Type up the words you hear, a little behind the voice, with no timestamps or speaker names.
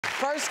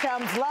First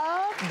comes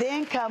love,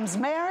 then comes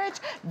marriage,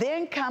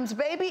 then comes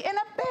baby in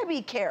a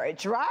baby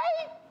carriage,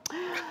 right?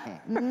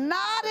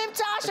 Not if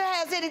Tosha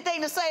has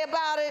anything to say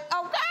about it,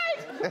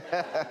 okay?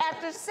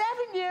 After 7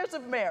 years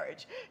of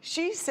marriage,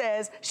 she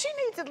says she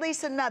needs at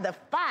least another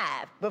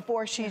 5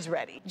 before she's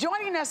ready.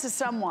 Joining us is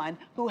someone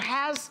who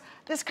has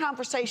this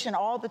conversation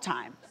all the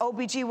time.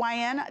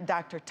 OBGYN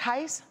Dr.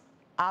 Tice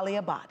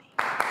Aliabadi.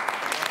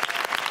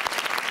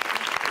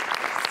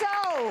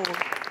 So,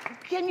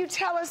 can you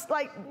tell us,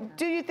 like,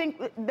 do you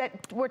think that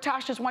where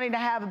Tosha's wanting to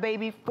have a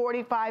baby,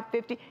 45,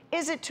 50,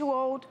 is it too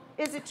old?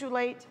 Is it too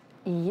late?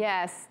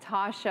 Yes,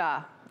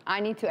 Tosha, I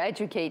need to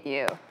educate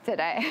you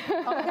today.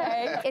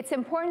 Okay. It's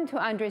important to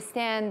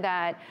understand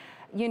that,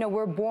 you know,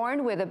 we're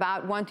born with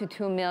about 1 to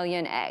 2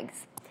 million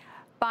eggs.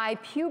 By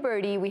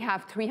puberty, we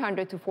have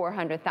 300 to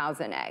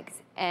 400,000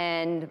 eggs.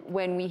 And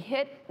when we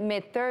hit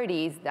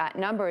mid-30s, that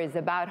number is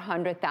about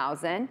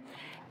 100,000.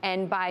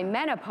 And by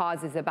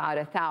menopause is about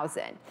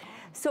 1,000.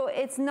 So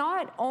it's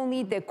not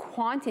only the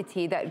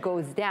quantity that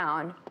goes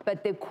down,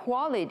 but the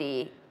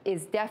quality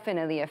is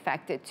definitely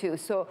affected too.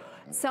 So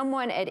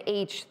someone at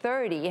age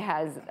 30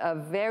 has a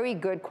very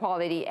good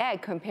quality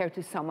egg compared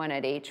to someone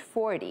at age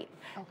 40.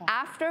 Okay.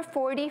 After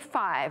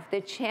 45,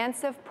 the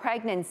chance of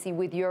pregnancy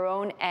with your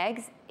own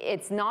eggs,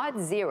 it's not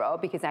 0,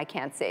 because I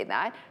can't say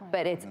that,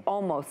 but it's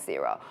almost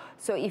 0.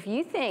 So if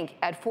you think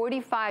at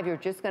 45 you're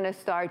just gonna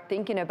start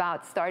thinking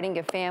about starting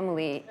a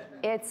family,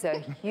 it's a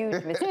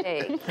huge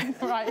mistake.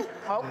 Right.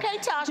 Okay,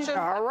 Tosha.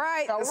 All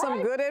right, that's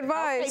some good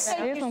advice. Okay,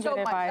 thank you so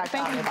much.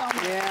 Thank you so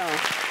much. Yeah.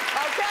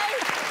 Okay,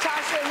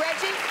 Tosha and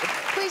Reggie,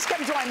 please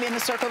come join me in the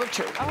circle of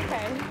truth.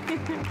 Okay.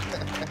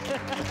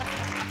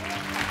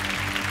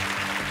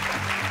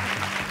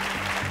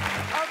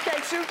 Okay,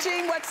 True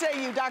Team, what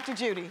say you, Dr.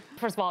 Judy?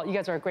 First of all, you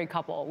guys are a great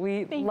couple.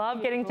 We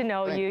love getting to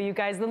know you. You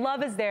guys, the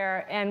love is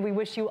there, and we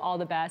wish you all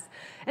the best.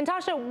 And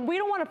Tosha, we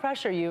don't want to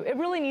pressure you. It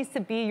really needs to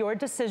be your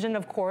decision,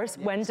 of course,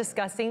 when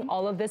discussing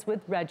all of this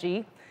with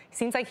Reggie.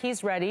 Seems like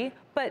he's ready,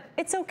 but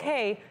it's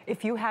okay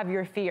if you have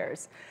your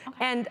fears.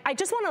 Okay. And I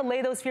just want to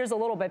lay those fears a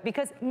little bit,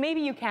 because maybe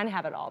you can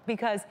have it all.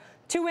 Because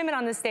 2 women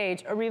on the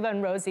stage, Areva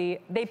and Rosie,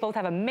 they both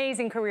have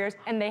amazing careers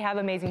and they have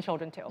amazing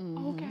children too.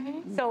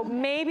 Okay. So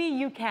maybe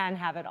you can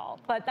have it all.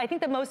 But I think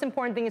the most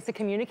important thing is to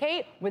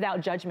communicate without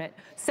judgment.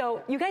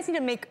 So you guys need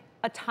to make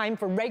a time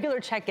for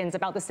regular check-ins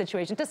about the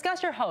situation.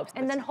 Discuss your hopes.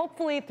 And then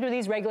hopefully through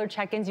these regular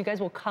check-ins, you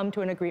guys will come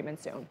to an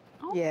agreement soon.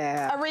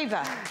 Yeah.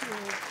 Areva.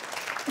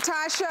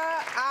 Tasha,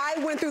 I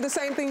went through the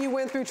same thing you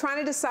went through, trying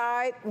to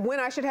decide when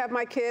I should have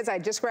my kids. I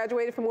just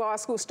graduated from law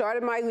school,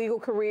 started my legal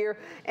career,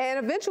 and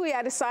eventually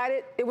I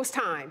decided it was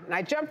time. And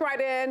I jumped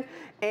right in,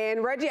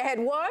 and Reggie, I had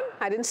 1.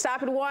 I didn't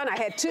stop at 1. I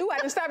had 2. I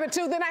didn't stop at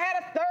 2. Then I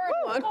had a 3rd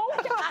one.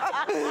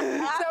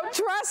 So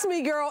trust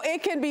me, girl,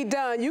 it can be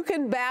done. You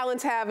can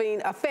balance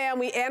having a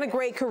family and a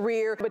great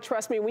career, but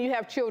trust me, when you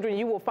have children,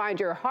 you will find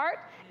your heart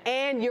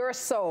and your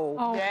soul.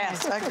 Oh,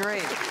 yes,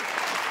 agreed.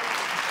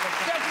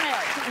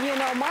 You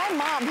know, my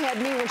mom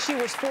had me when she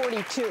was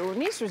 42,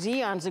 and these was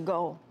eons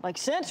ago, like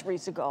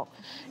centuries ago.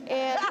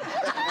 And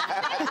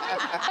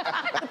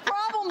the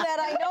problem that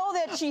I know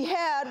that she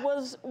had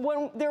was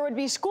when there would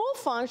be school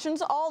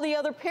functions, all the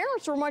other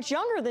parents were much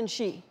younger than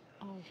she.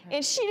 Okay.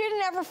 And she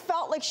didn't ever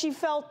felt like she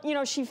felt, you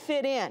know, she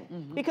fit in,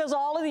 because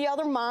all of the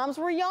other moms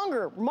were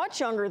younger, much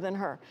younger than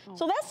her.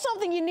 So that's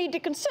something you need to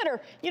consider.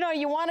 You know,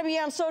 you want to be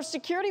on Social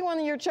Security when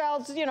your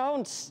child's, you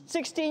know,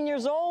 16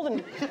 years old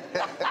and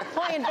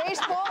playing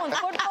baseball and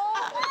football.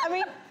 I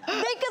mean,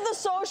 think of the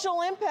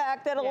social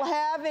impact that it'll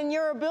have in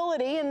your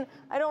ability, and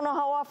I don't know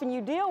how often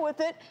you deal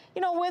with it,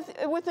 you know, with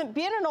it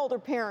being an older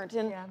parent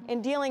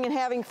and dealing and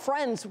having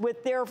friends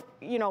with their,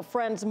 you know,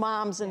 friends'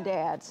 moms and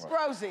dads.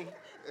 Rosie.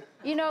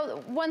 You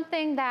know, one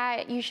thing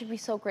that you should be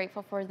so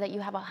grateful for is that you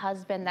have a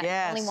husband that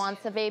not only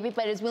wants a baby,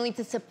 but is willing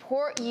to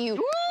support you.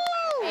 Woo!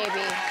 Baby.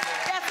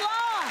 That's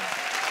long.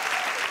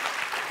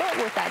 But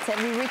with that said,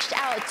 we reached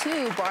out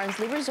to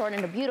Barnsley Resort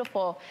in the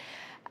beautiful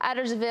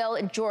Addersville,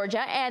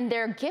 Georgia, and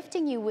they're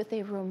gifting you with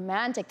a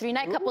romantic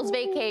 3-night couples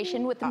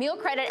vacation with meal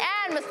credit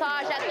and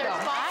massage at their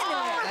spa.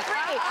 All for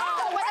free.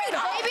 So whether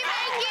it's baby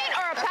making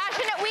or a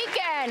passionate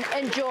weekend,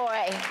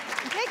 enjoy.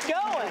 Get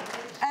going.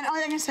 And all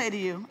I can say to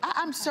you,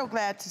 I'm so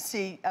glad to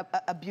see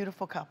a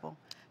beautiful couple.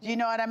 You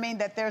know what I mean?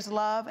 That there's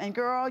love. And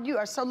girl, you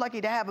are so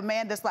lucky to have a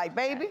man that's like,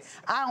 baby,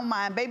 I don't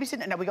mind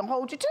babysitting. Now, we're going to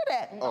hold you to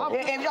that. Oh.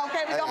 If you're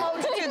okay, we're going to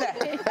hold you to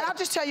that. And I'll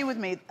just tell you with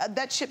me,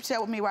 that ship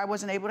sailed with me where I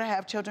wasn't able to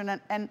have children,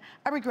 and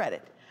I regret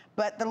it.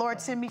 But the Lord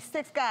sent me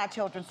 6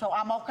 godchildren, so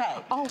I'm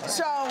okay.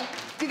 So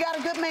you got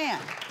a good man.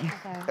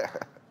 Okay.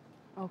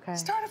 Okay.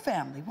 Start a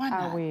family. Why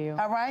not? I will.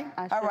 All right?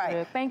 I all right.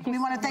 Will. Thank you. We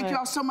want to so thank much. you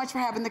all so much for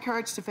having the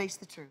courage to face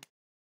the truth.